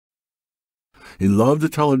He loved to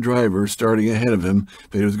tell a driver starting ahead of him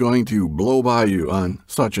that he was going to blow by you on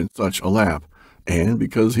such and such a lap, and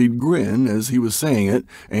because he'd grin as he was saying it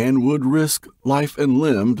and would risk life and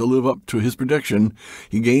limb to live up to his prediction,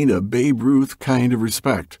 he gained a Babe Ruth kind of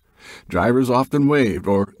respect. Drivers often waved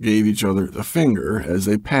or gave each other the finger as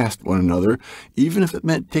they passed one another, even if it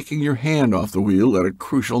meant taking your hand off the wheel at a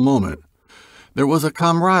crucial moment. There was a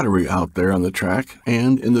camaraderie out there on the track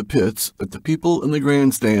and in the pits that the people in the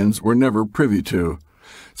grandstands were never privy to.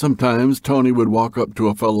 Sometimes Tony would walk up to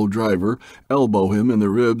a fellow driver, elbow him in the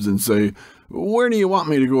ribs, and say, "Where do you want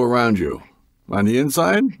me to go around you? On the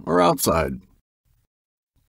inside or outside?"